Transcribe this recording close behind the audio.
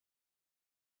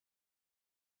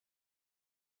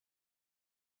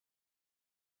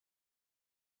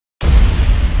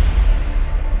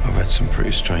some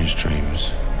pretty strange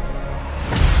dreams.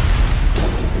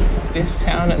 This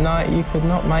town at night, you could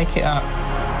not make it up.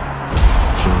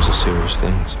 Dreams are serious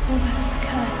things. Oh my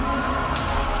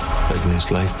God. They can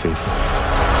enslave people.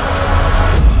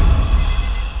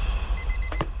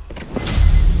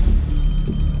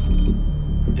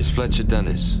 It's Fletcher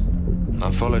Dennis.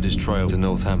 I followed his trail to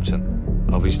Northampton.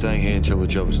 I'll be staying here until the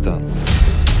job's done.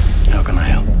 How can I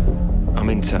help? I'm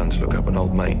in town to look up an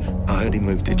old mate. I heard he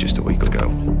moved here just a week ago.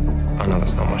 I know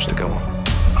that's not much to go on.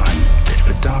 I'm a bit of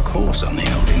a dark horse on the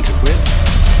old interweb.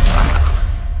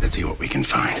 Let's see what we can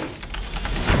find.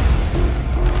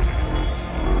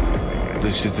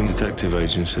 This is the detective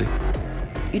agency.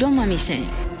 You don't mind me saying,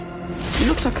 he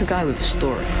looks like a guy with a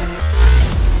story.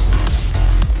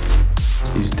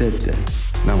 He's dead then?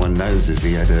 No one knows if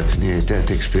he had a near-death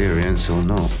experience or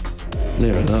not.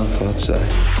 Near enough, I'd say.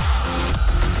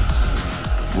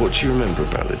 What do you remember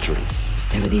about the dream?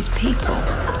 There were these people.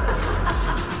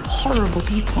 Horrible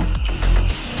people.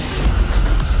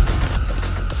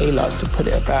 He likes to put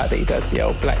it about that he does the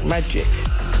old black magic.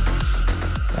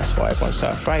 That's why everyone's so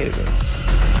afraid of him.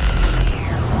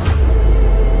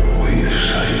 We've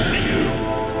saved you.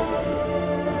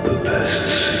 The best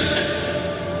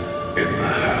seat in the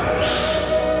house.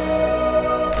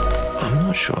 I'm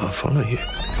not sure I follow you.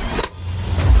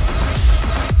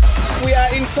 We are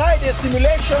inside a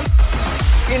simulation,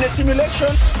 in a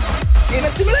simulation, in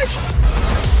a simulation.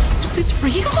 Is this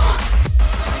real?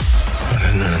 I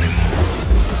don't know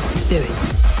anymore.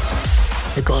 Spirits.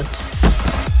 The gods.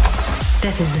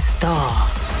 Death is a star,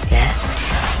 yeah?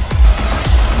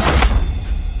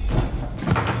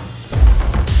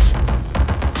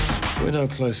 We're no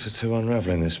closer to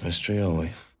unraveling this mystery, are we?